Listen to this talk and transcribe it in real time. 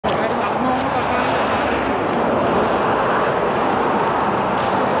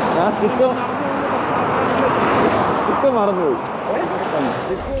മറന്നുപോയി.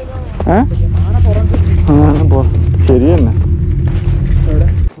 ശരി തന്നെ.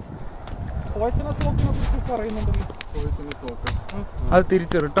 അത്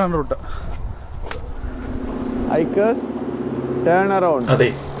തിരിച്ച് റിട്ടേൺ റൂട്ട്. അതെ,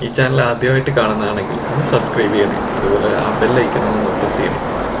 ഈ ചാനൽ ആദ്യമായിട്ട് കാണുന്നതാണെങ്കിൽ ഒന്ന് സബ്സ്ക്രൈബ് ചെയ്യണേ. അതുപോലെ ആ ബെല്ലൈക്കൺ ഒന്ന് പ്രസ് ചെയ്യണേ.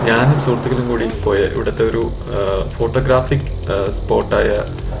 ഞാനും സുഹൃത്തുക്കളും കൂടി പോയ ഇവിടുത്തെ ഒരു ഫോട്ടോഗ്രാഫിക് സ്പോട്ടായ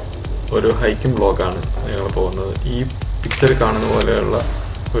ഒരു ഹൈക്കിംഗ് വ്ളോഗാണ് ഞങ്ങൾ പോകുന്നത്. ഈ പിക്ചർ കാണുന്ന പോലെയുള്ള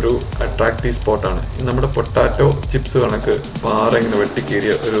ഒരു അട്രാക്റ്റീവ് സ്പോട്ടാണ്. നമ്മുടെ പൊട്ടാറ്റോ ചിപ്സ് കണക്ക് പാറ ഇങ്ങനെ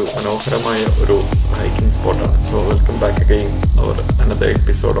വെട്ടിക്കീറിയ ഒരു മനോഹരമായ ഒരു ഹൈക്കിംഗ് സ്പോട്ടാണ്. So welcome back again our another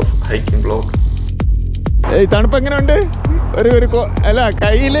episode of hiking vlog. തണുപ്പ് എങ്ങനെയുണ്ട്? അല്ല,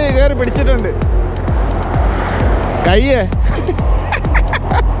 കയ്യിൽ കയറി പിടിച്ചിട്ടുണ്ട്. കയ്യേ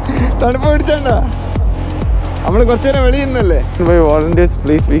തണുപ്പ് പിടിച്ചണ്ട. നമ്മൾ കുറച്ചു നേരം വെളിയിൽ നിന്നല്ലേ. By volunteers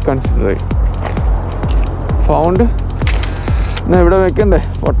please be considerate. Found ഇവിടെ വെക്കണ്ടേ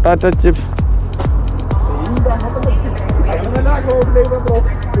പൊട്ടാറ്റോ ചിപ്സ്.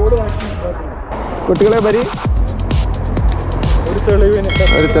 കുട്ടികളെ വരി ഒരു തെളിവിന്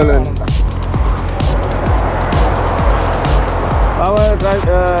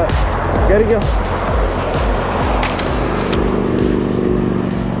കയറിക്കോ.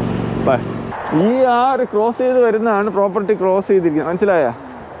 ഈ ഒരു ക്രോസ് ചെയ്ത് വരുന്നതാണ് പ്രോപ്പർട്ടി ക്രോസ് ചെയ്തിരിക്കുന്നത്. മനസ്സിലായ?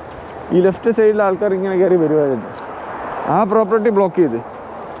 ഈ ലെഫ്റ്റ് സൈഡിലെ ആൾക്കാർ ഇങ്ങനെ കയറി വരുമായിരുന്നു. ആ പ്രോപ്പർട്ടി ബ്ലോക്ക് ചെയ്ത്.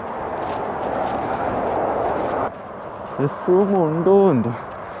 റെസ്റ്റ് റൂം ഉണ്ടോ എന്തോ.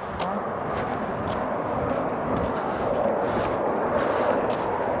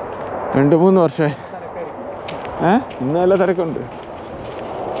 രണ്ട് മൂന്ന് വർഷമായി. ഇന്ന് നല്ല തിരക്കുണ്ട്.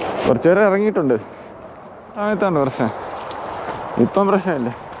 കുറച്ചു പേരെ ഇറങ്ങിയിട്ടുണ്ട്. സമയത്താണ് പ്രശ്നം. ഇപ്പം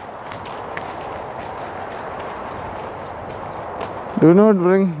പ്രശ്നമില്ല. Do not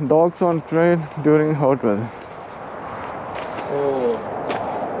bring dogs on trail during hot weather.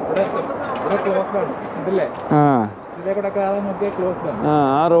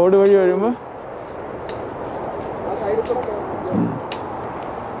 ആ റോഡ് വഴി വരുമ്പോ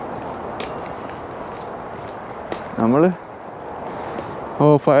നമ്മള്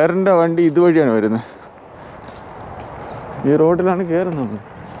ഫയറിന്റെ വണ്ടി ഇതുവഴിയാണ് വരുന്നത്. ഈ റോഡിലാണ് കയറുന്നത്.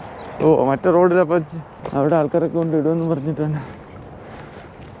 മറ്റേ റോഡിലപ്പം അവിടെ ആൾക്കാരൊക്കെ കൊണ്ട് ഇടുമെന്ന് പറഞ്ഞിട്ടാണ്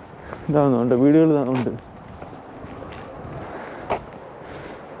ഇതാവുന്നുണ്ട്. വീടുകൾ ഇതാവുന്നുണ്ട്.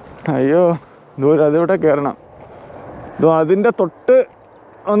 അയ്യോ ദൂരം അതിവിടെ കയറണം. അതിൻ്റെ തൊട്ട്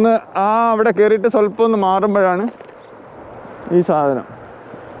ഒന്ന് അവിടെ കയറിയിട്ട് സ്വല്പം ഒന്ന് മാറുമ്പോഴാണ് ഈ സാധനം.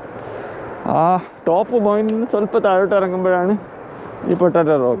 ആ ടോപ്പ് പോയിന്റിൽ നിന്ന് സ്വല്പം താഴോട്ട് ഇറങ്ങുമ്പോഴാണ് ഈ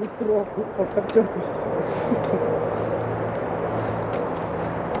പൊട്ടാറ്റോ റോക്ക്.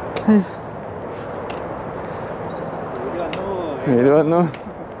 പേര് വന്നു.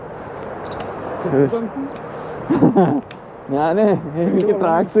 എനിക്ക്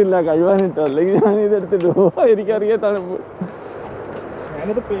ട്രാക്സ് ഇല്ല കഴിവാനിട്ടോ, അല്ലെങ്കിൽ ഞാൻ ഇതെടുത്തിട്ട് എനിക്കറിയാൻ തണുപ്പ്.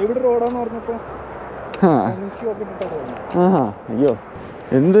 അയ്യോ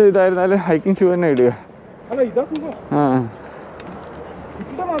എന്ത് ഇതായിരുന്നാലും ഹൈക്കിംഗ് ഷൂ തന്നെ ഇടുക.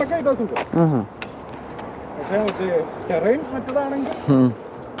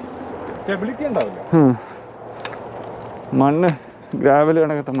 മണ്ണ് ഗ്രാവല്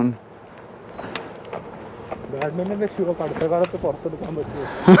കണക്കത്തെ മണ്ണ്.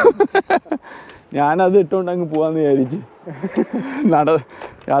 ഞാനത് ഇട്ടുകൊണ്ട് അങ്ങ് പോവാന്ന് വിചാരിച്ച്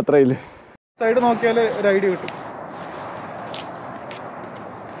യാത്രയില്. സൈഡ് നോക്കിയാല് ഒരു ഐഡിയ കിട്ടും.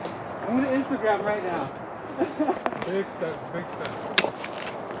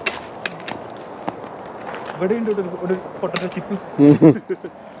 ഇവിടെ ഒരു പൊട്ടാറ്റോ ചിപ്പ്.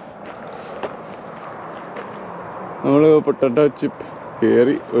 നമ്മള് പൊട്ടാറ്റോ ചിപ്പ്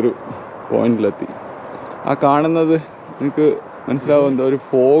കയറി ഒരു പോയിന്റിലെത്തി. ആ കാണുന്നത് നിങ്ങൾക്ക് മനസ്സിലാവും, എന്താ ഒരു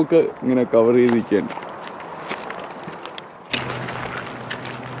ഫോഗ് ഇങ്ങനെ കവർ ചെയ്തിരിക്കുകയാണ്.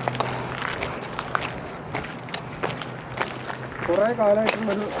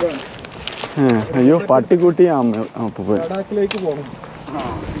 അയ്യോ പട്ടിക്കുട്ടി ലഡാക്കിലേക്ക് പോകണം.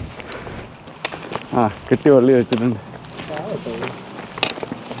 കെട്ടി വള്ളി വെച്ചിട്ടുണ്ട്.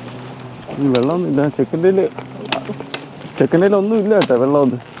 വെള്ളമൊന്നും ഇല്ല. ചെക്കൻ്റെ ഒന്നും ഇല്ല കേട്ടോ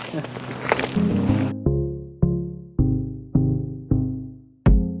വെള്ളമൊന്നും.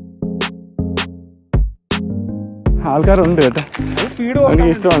 ആൾക്കാരുണ്ട് കേട്ടോ.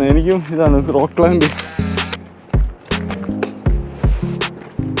 എനിക്ക് ഇഷ്ടമാണ്. എനിക്കും ഇതാണ് റോക്ക് ക്ലൈംബ്.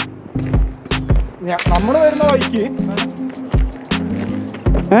 നമ്മള് വരുന്ന വഴിക്ക്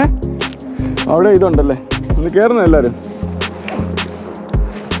അവിടെ ഇതുണ്ടല്ലേ, ഒന്ന് കയറണം എല്ലാരും.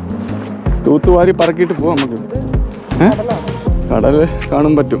 തൂത്തുവാരി പറക്കിയിട്ട് പോവാം നമുക്ക്. കടല്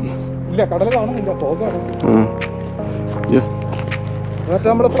കാണാൻ പറ്റും. ഇല്ല, കടൽ കാണുന്നില്ല, പോകാണ്. മറ്റേ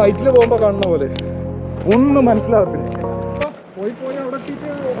നമ്മള് ഫ്ലൈറ്റിൽ പോകുമ്പോ കാണുന്ന പോലെ ഒന്നും മനസ്സിലാകത്തില്ല. പോയി അവിടെ എത്തിയിട്ട്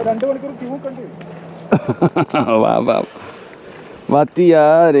 2 മണിക്കൂർ ക്യൂ കണ്ടു.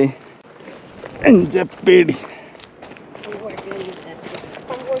 വാത്തിയാരെ പേടി.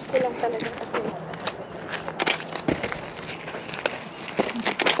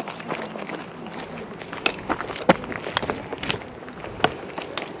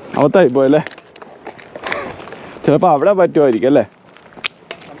 അവത്തായി പോയല്ലേ. ചിലപ്പോ അവിടെ പറ്റുമായിരിക്കും അല്ലേ.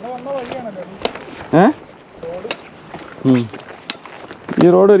 ഈ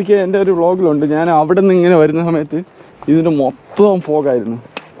റോഡ് ഒരിക്കൽ എൻ്റെ ഒരു വ്ളോഗിലുണ്ട്. ഞാൻ അവിടെ നിന്ന് ഇങ്ങനെ വരുന്ന സമയത്ത് ഇതിൻ്റെ മൊത്തം ഫോഗായിരുന്നു,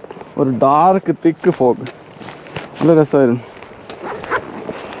 ഒരു ഡാർക്ക് തിക്ക് ഫോഗ്. നല്ല രസമായിരുന്നു.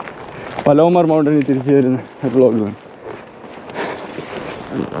 പലോമർ മൗണ്ടനിൽ തിരിച്ചു വരുന്ന ഒരു വ്ളോഗിലാണ്.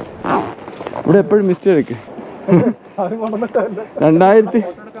 ഇവിടെ എപ്പോഴും മിസ്റ്റേക്ക്. 2000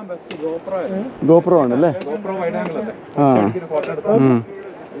 ഗോപ്രോ ആണല്ലേ. ആ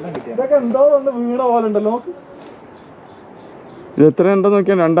ഇതൊക്കെ എന്തോ ഒന്ന് വീണ പോലെ ഉണ്ടല്ലോ. ഇത് എത്ര ഉണ്ടെന്ന്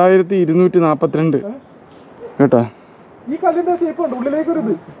നോക്കിയാൽ 2242 കേട്ടാ. ഈ കല്ലിന്റെ ഷേപ്പ് ഉണ്ട്, ഉള്ളിലേക്ക് ഒരു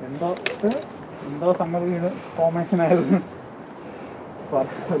ഇത് എന്തോ സംഗതി ഫോർമേഷൻ ആയിരുന്നു.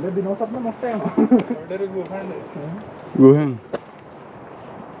 ദിനോസറിന്റെ മുട്ടയാണോ? ഗുഹൻ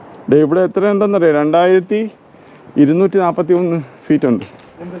ഇവിടെ എത്ര ഉണ്ടെന്നറിയാം. 2241 ഫീറ്റ് ഉണ്ട്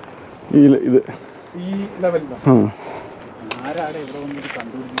ഇത്. ഈ ലെവലിലോ?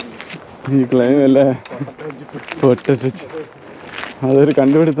 ഈ ക്ലൈം അല്ലേ, അതൊരു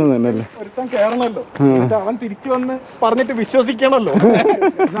കണ്ടുപിടുത്തം തന്നെയല്ലേ. ഒരുത്തൻ കേറണല്ലോ, അവൻ തിരിച്ചു വന്ന് പറഞ്ഞിട്ട് വിശ്വസിക്കണല്ലോ,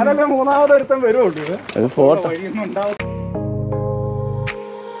 എന്നാലല്ലേ മൂന്നാമത് ഒരുത്തൻ വരുള്ളൂ. അത് ഫോട്ടോ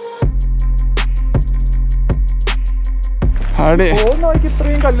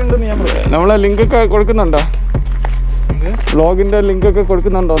ഇത്രയും കല്ലുണ്ടെന്ന് ഞാൻ പറയാം. നമ്മളെ ലിങ്ക് ഒക്കെ കൊടുക്കുന്നുണ്ടോ? വ്ളോഗിന്റെ ലിങ്ക് ഒക്കെ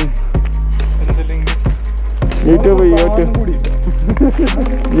കൊടുക്കുന്നുണ്ടോ? യൂട്യൂബ്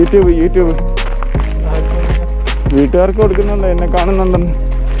വീട്ടുകാർക്ക് കൊടുക്കുന്നുണ്ടോ? എന്നെ കാണുന്നുണ്ടെന്ന്.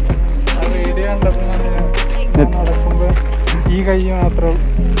 ഈ കൈ മാത്രം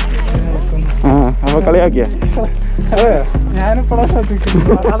അപ്പൊ കളിയാക്കിയ ഞാനിപ്പോഴാ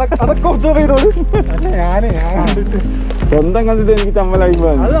ശ്രദ്ധിക്കുന്നു. അതൊക്കെ ഒബ്സർവ് ചെയ്തോളൂ. അല്ല ഞാൻ കണ്ടിട്ട് സ്വന്തം കണ്ടിട്ട് എനിക്ക് തമ്മലായി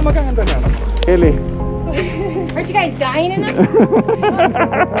പോകാൻ. അത് നമുക്ക് അങ്ങനെ തന്നെയാണ്. അല്ലേ? Aren't you guys dying in them?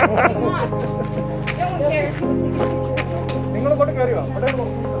 Come on. No one cares. നിങ്ങളിങ്ങോട്ട് കയറി വാ.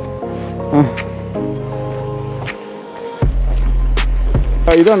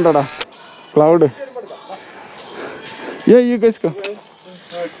 ഇതുണ്ടോടാ ക്ലൗഡ്.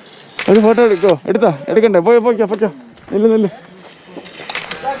 ഒരു ഫോട്ടോ എടുക്കോ? എടുക്കണ്ടേ? പോയിക്കോ. നില്ല്.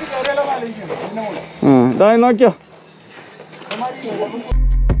 ഇതായി നോക്കിയോ.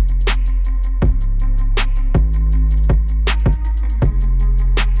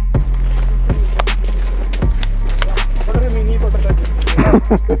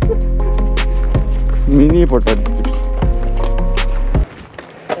 Mini potato.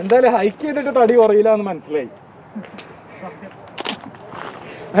 എന്തായാലും ഹൈക്ക് ചെയ്തിട്ട് തടി കുറയില്ല എന്ന് മനസ്സിലായി.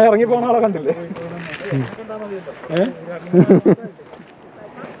 ഇറങ്ങി പോണ ആളെ കണ്ടില്ലേ?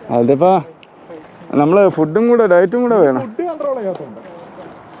 അതിപ്പോ നമ്മള് ഫുഡും കൂടെ ഡയറ്റും കൂടെ വേണം. Food control ചെയ്യാത്തുണ്ട്.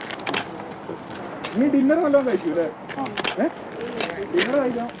 നീ ഡിന്നർ വല്ലതും കഴിക്കൂലേ? ഡിന്നർ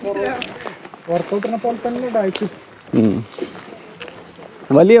കഴിക്കാം. വർക്കൗട്ടിനെ പോലെ തന്നെ ഡയറ്റ്.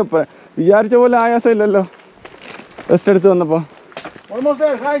 വലിയ വിചാരിച്ച പോലെ ആയാസം ഇല്ലല്ലോ റെസ്റ്റ് എടുത്ത് വന്നപ്പോ.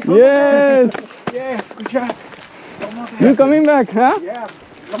 You coming back, huh? Yeah.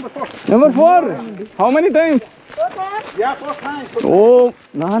 Number 4. How many times? 4 times. Oh,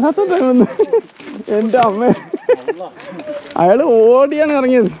 നാലാമത്തെ ടൈം വന്നു. എൻ്റെ അമ്മ, അയാള് ഓടിയാണ്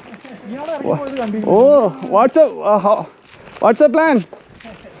ഇറങ്ങിയത്. ഓ, watts plan?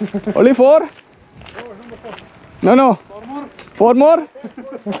 Only 4? No. 4 more?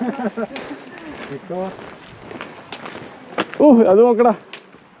 അത് നോക്കടാ.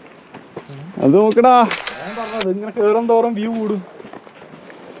 ഞാൻ പറഞ്ഞത് ഇങ്ങനെ കേറും തോറും വ്യൂ കൂടും.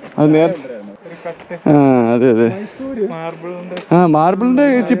 അത് നേരത്തെ അതെ. മാർബിളിന്റെ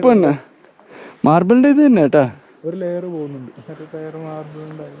ചിപ്പ് തന്നെ, മാർബിളിന്റെ ഇത് തന്നെ കേട്ടാ. ഒരു ലെയർ പോകുന്നുണ്ട്.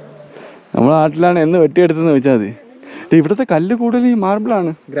 നമ്മളെ നാട്ടിലാണ് എന്ന് വെട്ടിയെടുത്തെന്ന് വെച്ചാൽ മതി. ഇവിടുത്തെ കല്ല് കൂടുതൽ ഈ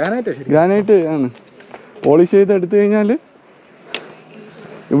മാർബിളാണ്, ഗ്രാനൈറ്റ് ആണ്. പോളിഷ് ചെയ്ത് എടുത്തു കഴിഞ്ഞാൽ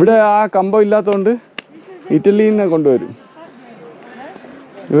ഇവിടെ ആ കമ്പം ഇല്ലാത്തതുകൊണ്ട് ഇറ്റലിയിൽ നിന്ന് കൊണ്ടുവരും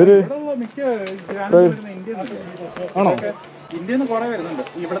ഇവര്. ആണോ? ഇന്ത്യയിൽ നിന്ന് കുറെ വരുന്നുണ്ട്.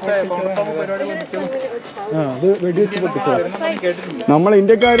 ഇവിടുത്തെ വെടിവെച്ച് പൊട്ടിച്ചോ. നമ്മളെ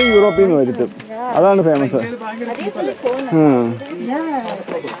ഇന്ത്യക്കാരും യൂറോപ്പിൽ നിന്ന് വരുത്തും, അതാണ് ഫേമസ്.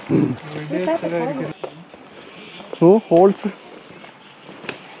 ഹോൾസ്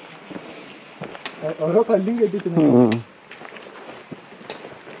ഓരോ കല്ലും കെട്ടിച്ചു.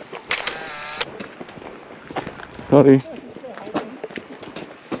 സോറി.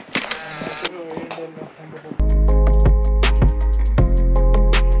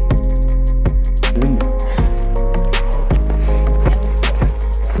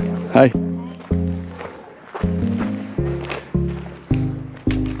 ഹായ്.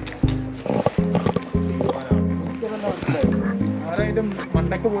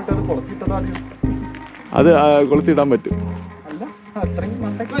 മണ്ടയ്ക്ക് പോയിട്ട് അത് കൊളത്തിട്ടതാ. അത് കൊളുത്തിടാൻ പറ്റും. അല്ല, അത്രയും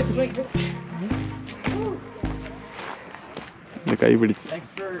മണ്ടയ്ക്ക് കൈ പിടിച്ച്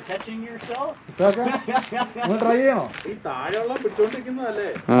ട്രൈ ചെയ്യണോ? ഈ താഴെയുള്ള പിടിച്ചോണ്ടിരിക്കുന്നതല്ലേ,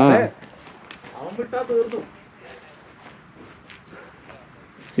 അവൻ വിട്ടാ തീർന്നു.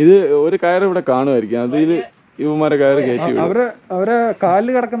 ഇത് ഒരു കയറ് ഇവിടെ കാണുമായിരിക്കും. അതിൽ ഇവന്മാരെ കയറ് കയറ്റി. അവരെ കാലിൽ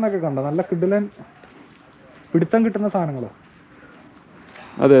കിടക്കുന്നൊക്കെ കണ്ടോ? നല്ല കിടിലൻ പിടുത്തം കിട്ടുന്ന സാധനങ്ങളോ?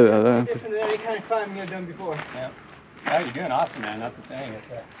 അതെ അതെ അതെ.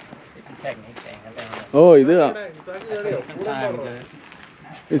 ഓ ഇത്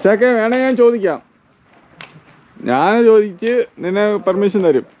ഇസാക്കെ വേണേ ഞാൻ ചോദിക്കാം. ഞാൻ ചോദിച്ച് നിന്നെ പെർമിഷൻ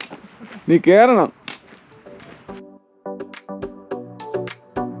തരും. നീ കേറണം.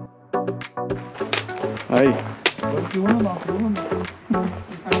 Hi.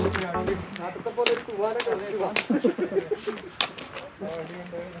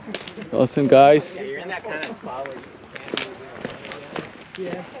 Awesome guys.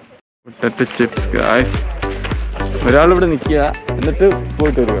 Potato chips guys. ഒരാളിവിടെ നിൽക്കുക, എന്നിട്ട്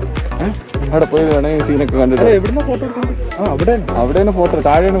പോയിട്ട് വരിക. അവിടെ പോയി വേണമെങ്കിൽ സീനൊക്കെ കണ്ടിട്ട് അവിടെയാണ് ഫോട്ടോ,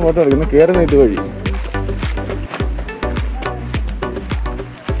 താഴെയാണ് ഫോട്ടോ എടുക്കുന്നത്. കയറുന്ന ഇത് വഴി.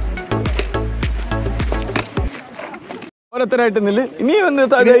 ഓരോരുത്തരായിട്ട് നില്ല്. ഇനി വന്ന്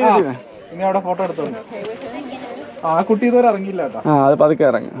ഇനി അവിടെ ഫോട്ടോ എടുത്തോ. ആ കുട്ടി ഇതുവരെ ഇറങ്ങിയില്ല കേട്ടോ. ആ അത് പതുക്കെ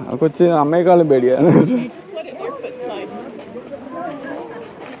ഇറങ്ങി. ആ കൊച്ച് അമ്മയെക്കാളും പേടിയാണ്.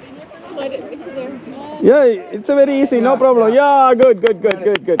 Yeah, it's a very easy, no problem. Yeah, good.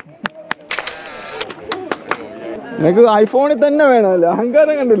 നിനക്ക് ഐഫോണിൽ തന്നെ വേണമല്ലോ,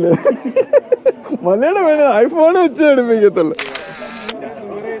 അഹങ്കാരം കണ്ടില്ലേ? മലയാളം വേണം, ഐഫോൺ വെച്ച് എടുപ്പിക്കത്തുള്ളു.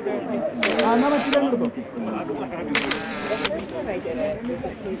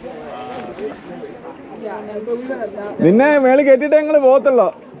 നിന്നെ മേളിൽ കെട്ടിട്ട് ഞങ്ങള് പോകത്തുള്ളോ?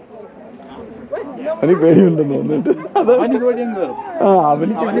 അവന് പേടിയുണ്ടെന്ന് തോന്നിട്ട്. ആ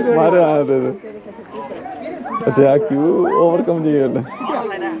അവനിക്ക് മാറാ. അതെ അതെ. പക്ഷെ ആ ക്യൂ ഓവർകം ചെയ്യല്ലേ.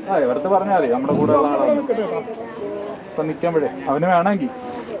 ഇവിടുത്തെ പറഞ്ഞാൽ മതി, നമ്മുടെ കൂടെ ഉള്ള ആളാണ്. ഇപ്പൊ നിൽക്കുമ്പോഴേ അവന് വേണമെങ്കിൽ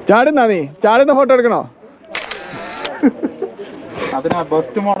ചാടുന്നാ. നീ ചാടുന്ന ഫോട്ടോ എടുക്കണോ? അതിനാ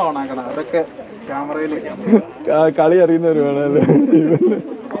ബെസ്റ്റ് മോഡ് ഓൺ ആക്കണം. അതൊക്കെ ക്യാമറയിൽ കളി അറിയുന്നവര് വേണമല്ലേ?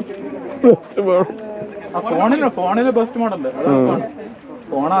 Best mode. ഫോണില് ബെസ്റ്റ് മോഡല്ലേ?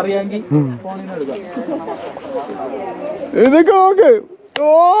 ഫോൺ അറിയാമെങ്കിൽ ഫോണിന് എടുക്കാം. ഇതൊക്കെ നോക്ക്. ഓ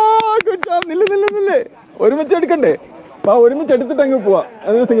ഗുഡ് ജോബ്. നില്ലേ ഒരുമിച്ച് എടുക്കണ്ടേ? വാ, ഒരുമിച്ച് എടുത്തിട്ട് അങ്ങ് പോവാ.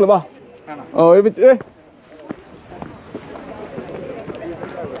 സിംഗിൾ വാ. ഒരുമിച്ച്.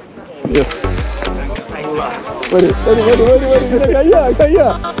 കയ്യാ.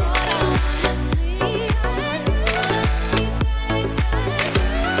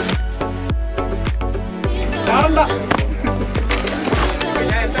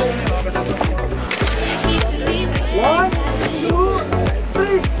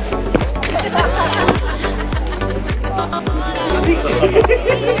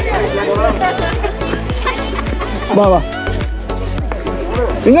 വാ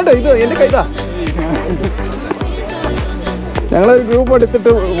ഇങ്ങോട്ടോ. ഇത് എന്റെ കൈതാ. ഞങ്ങളൊരു ഗ്രൂപ്പ് എടുത്തിട്ട്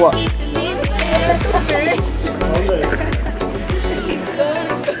പോവാ.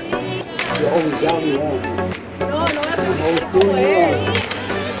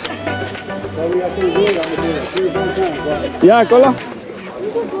 യാ കൊള്ളാം.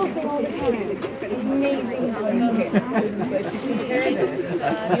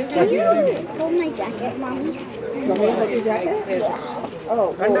 Can you hold my jacket, Mommy? You want me to hold your jacket? Yeah. Oh,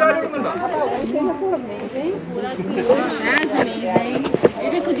 that's amazing. That's amazing.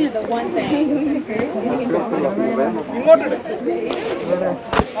 You're just looking at the one thing.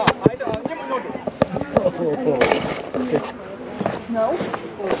 No?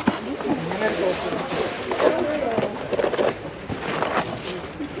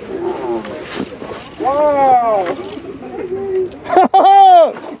 Wow!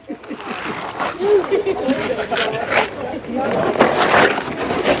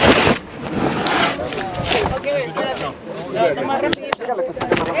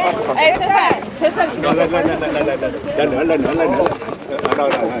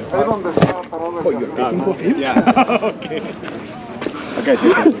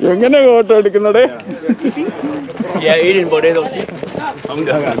 എങ്ങനെ ഫോട്ടോ എടുക്കുന്നടേ?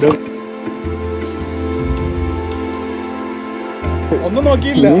 ഒന്നും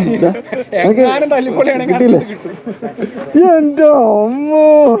നോക്കിയില്ല. എങ്ങാനും തല്ലിപ്പൊളിയാണെങ്കിൽ എന്റെ അമ്മോ,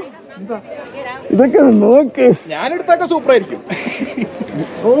 ഇതൊക്കെ നോക്ക്. ഞാനെടുത്തൊക്കെ സൂപ്പർ ആയിരിക്കും.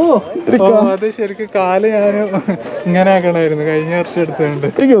 അത് ശരിക്കും കാല് ഞാൻ ഇങ്ങനെ ആക്കണമായിരുന്നു. കഴിഞ്ഞ വർഷം എടുത്തുണ്ട്.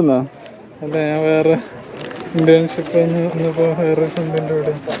 അല്ല, ഞാൻ വേറെ ഇന്റേൺഷിപ്പ് ഇന്നിപ്പോ വേറെ ഫ്രണ്ടിന്റെ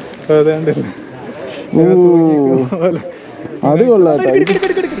കൂടെ അതുകൊണ്ടില്ല. അത് കൊള്ളാം.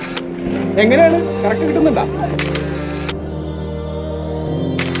 എങ്ങനെയാണ് കറക്റ്റ് കിട്ടുന്നുണ്ടാ?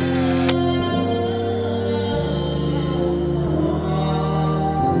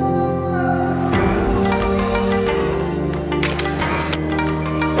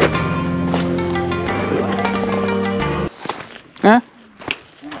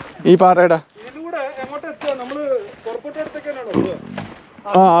 ഈ പാറയുടെ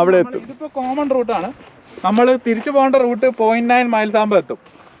അവിടെ എത്തും. ഇതിപ്പോ കോമൺ റൂട്ടാണ്. നമ്മൾ തിരിച്ചു പോകേണ്ട റൂട്ട് 0.9 മൈൽസ് ആകുമ്പോൾ എത്തും.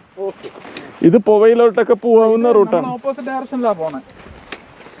 ഇത് പൊവയിലോട്ടൊക്കെ പോവാവുന്ന റൂട്ടാണ്. ഓപ്പോസിറ്റ് ഡയറക്ഷനിലാണ് പോണേ.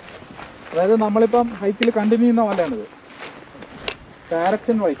 അതായത് നമ്മളിപ്പം ഹൈക്കിൽ കണ്ടിന്യൂ ചെയ്യുന്ന പോലെയാണിത്.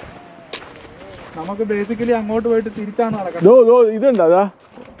 ഡയറക്ഷൻ വൈസ് നമുക്ക് ബേസിക്കലി അങ്ങോട്ട് പോയിട്ട് തിരിച്ചാണ് നടക്കുന്നത്. ഇതുണ്ട് അതാ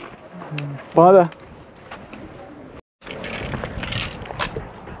പാത.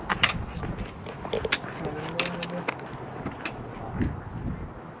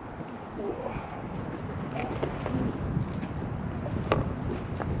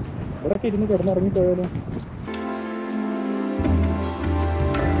 ഇവിടൊക്കെ ഇരുന്ന് കിടന്നിറങ്ങിപ്പോയാലും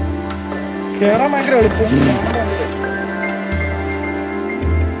കേറാൻ ഭയങ്കര എളുപ്പം.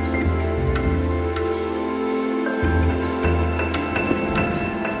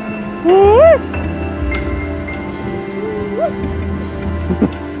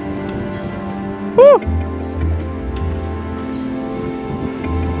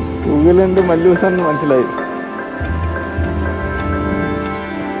 ഗൂഗിളുണ്ട് മല്ലൂസൻ മനസ്സിലായി.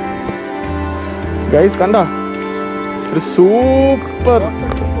 ഗൈസ് കണ്ടോ, ഒരു സൂപ്പർ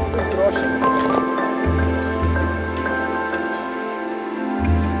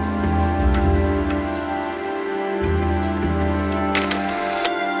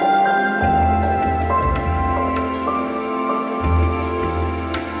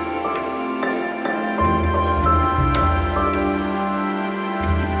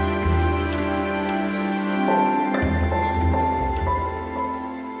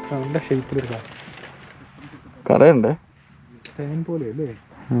ഷേപ്പിലൊരു കറയുണ്ട്. തേൻ പോലെ അല്ലേ?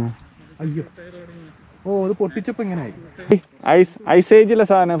 അയ്യോ, ഓ അത് പൊട്ടിച്ചപ്പോ ഇങ്ങനെ ഐസേജിലെ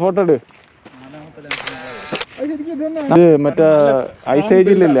സാധനം ഫോട്ടോ ഇട്. അത് മറ്റേ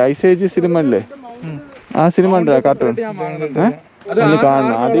ഐസേജിലല്ലേ, ഐസേജ് സിനിമ അല്ലേ? ആ സിനിമ ഉണ്ട്, കാർട്ടൂൺ ഒന്ന്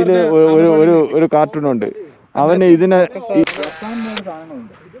കാണണം. അതില് ഒരു കാർട്ടൂൺ ഉണ്ട്. അവന് ഇതിനെ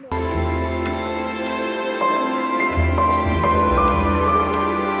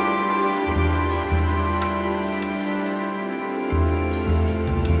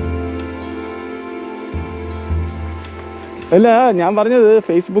അല്ല, ഞാൻ പറഞ്ഞത്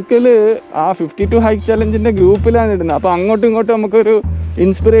ഫേസ്ബുക്കിൽ ആ 52 ഹൈക്ക് ചലഞ്ചിന്റെ ഗ്രൂപ്പിലാണ് ഇടുന്നത്. അപ്പൊ അങ്ങോട്ടും ഇങ്ങോട്ടും നമുക്കൊരു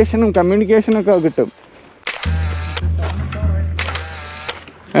ഇൻസ്പിറേഷനും കമ്മ്യൂണിക്കേഷനും ഒക്കെ കിട്ടും.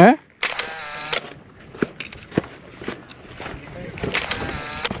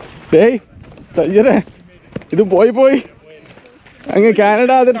 ഏയ് സജ്ജനെ, ഇത് പോയി അങ്ങ്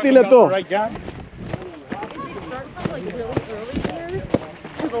കാനഡ അതിർത്തിയിലെത്തോ?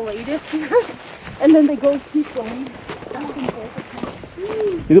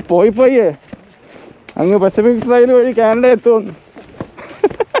 ഇത് പോയി അങ്ങ് പസഫിക് ട്രയൽ വഴി കാനഡ എത്തുമെന്ന്.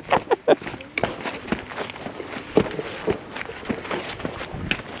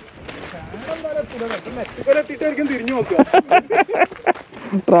 തിരിഞ്ഞു നോക്കുക.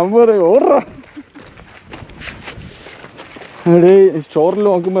 ട്രംപ് പറയും ഓർഡ. അവിടെ സ്റ്റോറിൽ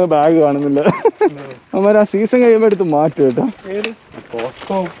നോക്കുമ്പോ ബാഗ് കാണുന്നില്ല. അവന്മാർ ആ സീസൺ കഴിയുമ്പോ എടുത്ത് മാറ്റും കേട്ടോ.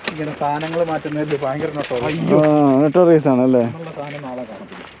 കോസ്കോ ഇങ്ങനെ സാധനങ്ങൾ മാറ്റുന്നതിൽ ഭയങ്കര നോട്ടോറിയസ് ആണല്ലേ?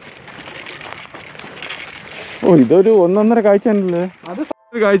 ഓ, ഇതൊരു 1.5 കാഴ്ച ഉണ്ടല്ലേ? അത്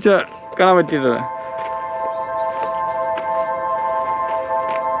കാഴ്ച കാണാൻ പറ്റിയിട്ടല്ലേ?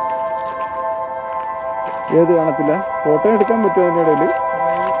 ഏത് കാണത്തില്ല? ഫോട്ടോ എടുക്കാൻ പറ്റുമോ അതിൻ്റെ ഇടയിൽ?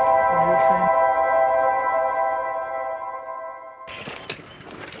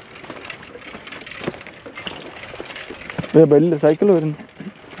 ബെല്ല് സൈക്കിൾ വരുന്നു.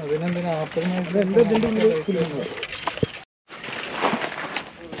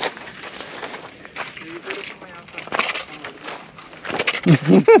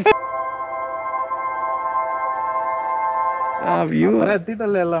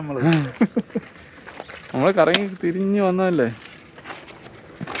 എത്തിയിട്ടല്ലേ നമ്മള് നമ്മളെ കറങ്ങി തിരിഞ്ഞ് വന്നതല്ലേ?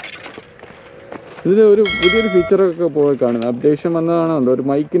 ഇതിൽ ഒരു പുതിയൊരു ഫീച്ചറൊക്കെ പോയി കാണുന്നത്, അപ്ഡേഷൻ വന്നതാണോ എന്തോ, ഒരു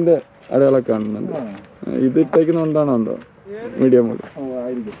മൈക്കിൻ്റെ അടയാളൊക്കെ കാണുന്നുണ്ട്. ഇത് ഇട്ടേക്കുന്നതുകൊണ്ടാണോ എന്തോ മീഡിയം മോഡ്.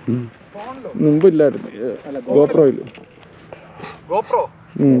 മുമ്പില്ലായിരുന്നു ഗോപ്രോയിൽ. GoPro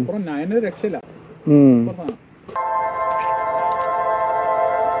 9 രക്ഷയില്ല.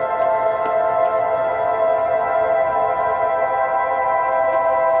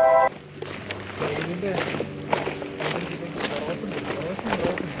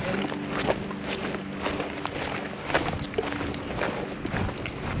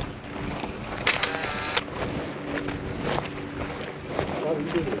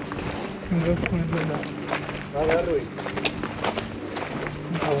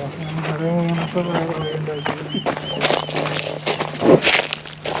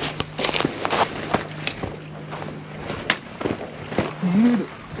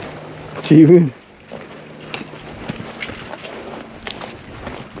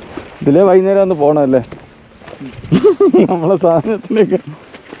 ഇതിലെ വൈകുന്നേരം ഒന്ന് പോണല്ലേ നമ്മളെ സാധനത്തിനൊക്കെ.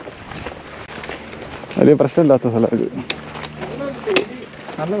 വലിയ പ്രശ്നമില്ലാത്ത സ്ഥലം ഇത്.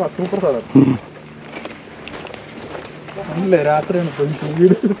 നല്ല സൂപ്പർ സ്ഥലം. അല്ലേ രാത്രിയാണ്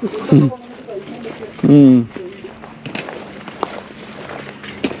വീട്.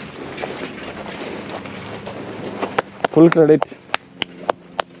 Full credit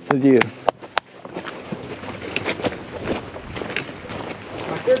Sajeer.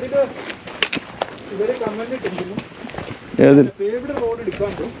 ഇവര് കമന്റ് ഇട്ടിരിക്കുന്നു ഏതിൽ പേവിടെ റോഡ്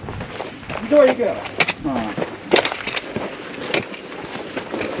എടുക്കാണ്ട് ഇത് വഴി കയറാം.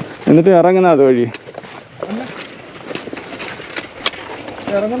 എന്നിട്ട് ഇറങ്ങുന്ന അത് വഴി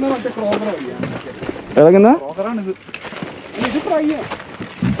ഇറങ്ങുന്ന മറ്റേ ക്രോഗർ വഴിയാണ്. ഇറങ്ങുന്ന ക്രോഗറാണിത്. ഇത് ഫ്രൈ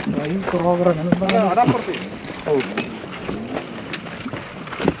ക്രോഗർ അങ്ങനെ അതപ്പുറത്ത്.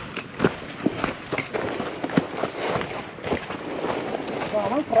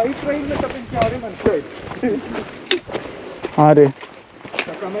 അവൻ ഫ്രൈ ട്രെയിനിലൊക്കെ എനിക്ക് ആദ്യം മനസ്സിലായി. ആര്?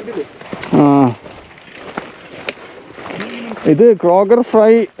 കമന്റില് ഇത് ക്രോഗർ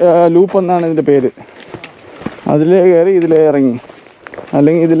ഫ്രൈ ലൂപ്പ് എന്നാണ് ഇതിൻ്റെ പേര്. അതിലേ കയറി ഇതിലേ ഇറങ്ങി,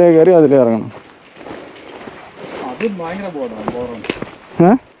 അല്ലെങ്കിൽ ഇതിലേ കയറി അതിലേ ഇറങ്ങണം. അത് ഭയങ്കര ബോറാണ്.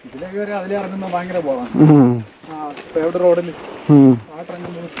 ഇതിലേ കയറി അതിലേ ഇറങ്ങുന്ന ഭയങ്കര ബോറാണ്. പേവിടെ റോഡിൽ ആ ട്രെയിൻ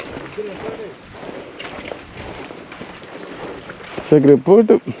പക്ഷെ ഗ്രിപ്പ്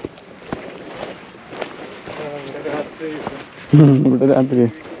കിട്ടും ഇവിടെ രാത്രി.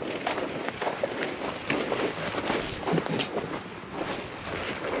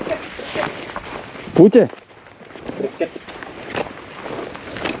 പൂച്ചേ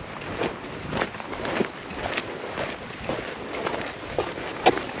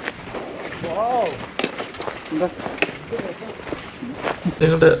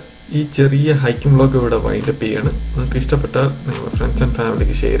ഞങ്ങളുടെ ഈ ചെറിയ ഹൈക്കിംഗ് വ്ളോഗ് ഇവിടെ വൈൻഡപ്പ് ചെയ്യാണ്. നിങ്ങൾക്ക് ഇഷ്ടപ്പെട്ടാൽ നിങ്ങളുടെ ഫ്രണ്ട്സ് ആൻഡ്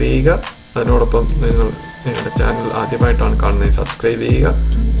ഫാമിലിക്ക് ഷെയർ ചെയ്യുക. അതിനോടൊപ്പം നിങ്ങൾ ഞങ്ങളുടെ ചാനൽ ആദ്യമായിട്ടാണ് കാണുന്നത്, സബ്സ്ക്രൈബ് ചെയ്യുക.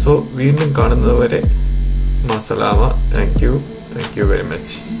 സോ വീണ്ടും കാണുന്നത് വരെ മസലാമ. Thank you very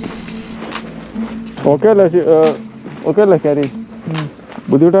much. Okay അല്ലേ കാര്യം?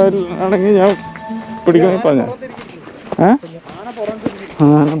 ബുദ്ധിമുട്ടാണെങ്കിൽ ഞാൻ പിടിക്കണമെങ്കിൽ പറഞ്ഞ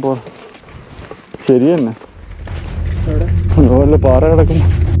ആന പോ. ശരി തന്നെ, അതുപോലെ പാറ കിടക്കുന്നു.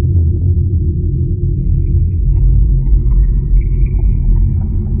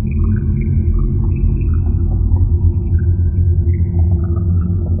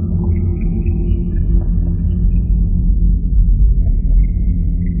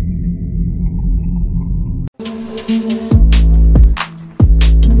 Thank you.